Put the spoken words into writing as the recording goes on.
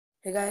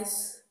Hey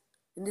guys,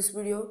 in this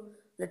video,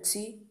 let's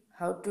see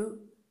how to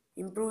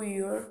improve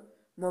your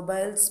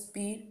mobile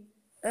speed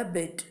a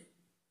bit.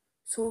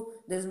 So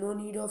there's no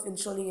need of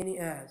installing any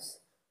apps.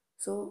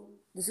 So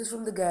this is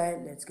from the guide.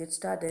 Let's get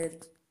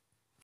started.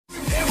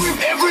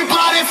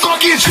 Everybody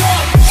fucking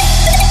jump!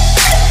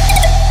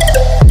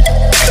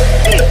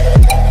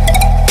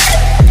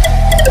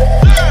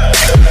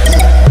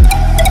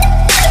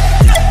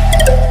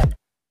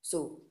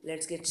 So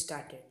let's get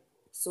started.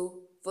 So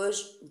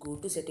first go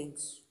to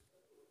settings.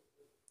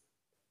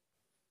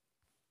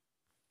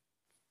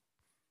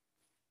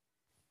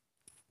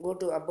 Go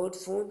to about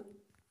phone,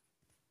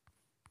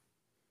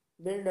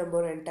 build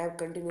number and tap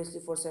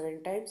continuously for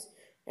 7 times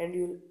and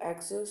you'll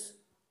access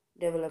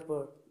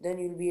developer. Then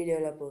you'll be a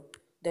developer.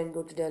 Then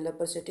go to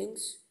developer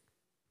settings.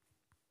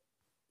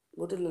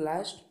 Go to the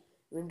last,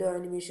 window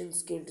animation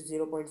scale to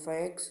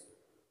 0.5x,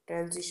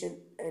 transition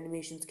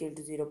animation scale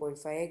to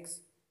 0.5x,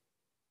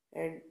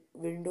 and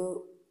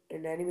window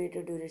and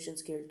animated duration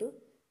scale to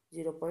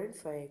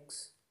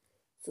 0.5x.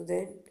 So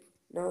then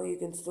now you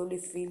can slowly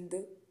feel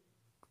the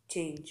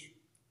change.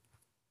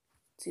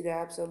 See, the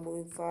apps are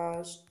moving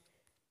fast,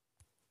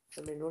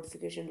 and the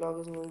notification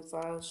log is moving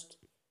fast,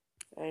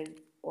 and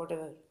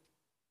whatever.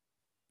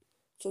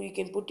 So you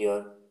can put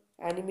your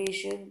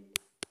animation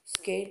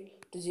scale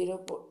to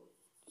 0.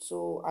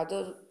 So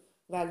other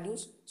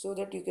values so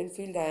that you can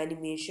feel the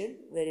animation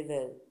very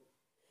well.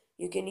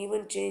 You can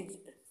even change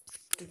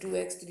to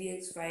 2x,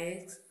 3x,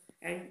 5x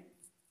and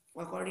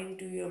according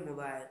to your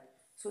mobile.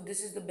 So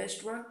this is the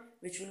best one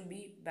which will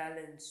be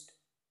balanced.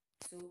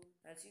 So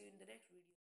I'll see you in the next one.